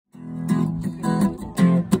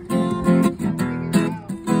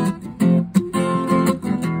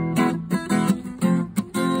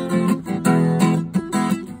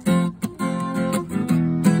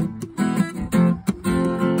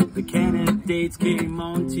athletes came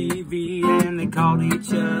on TV and they called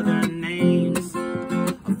each other names.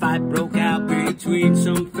 A fight broke out between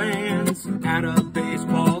some fans at a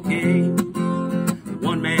baseball game.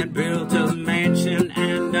 One man built a mansion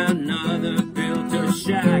and another built a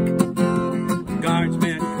shack. A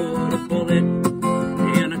guardsman put a bullet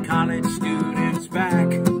in a college student's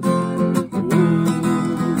back.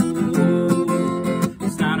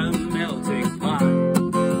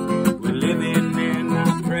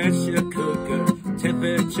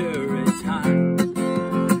 Temperature is high.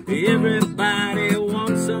 Everybody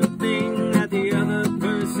wants something that the other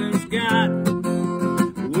person's got.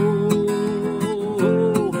 Ooh,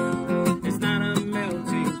 it's not a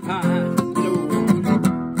melting pot.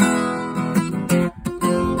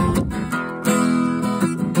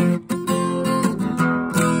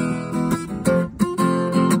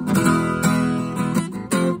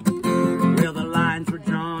 Well, the lines were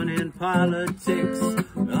drawn in politics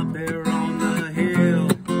up there on the hill,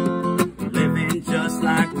 living just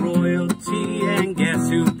like royalty, and guess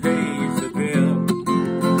who pays the bill?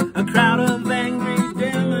 A crowd of angry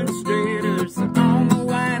demonstrators on the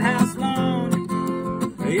White House lawn.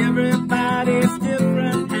 Everybody's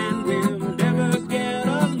different and we'll never get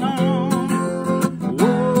along.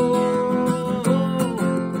 Whoa,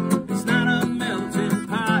 it's not a melting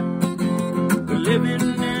pot. We're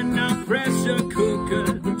living in a pressure cooker.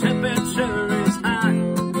 The temperature is high.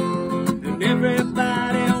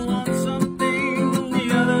 Everybody wants something the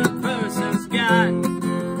other person's got.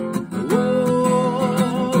 Whoa.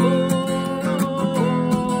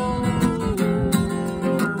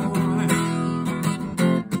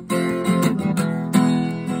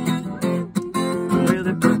 Well,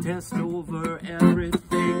 they protest over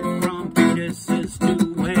everything from penises to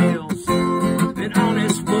whales. And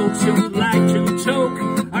honest folks who like to choke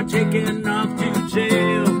are taken off to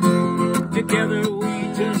jail. Together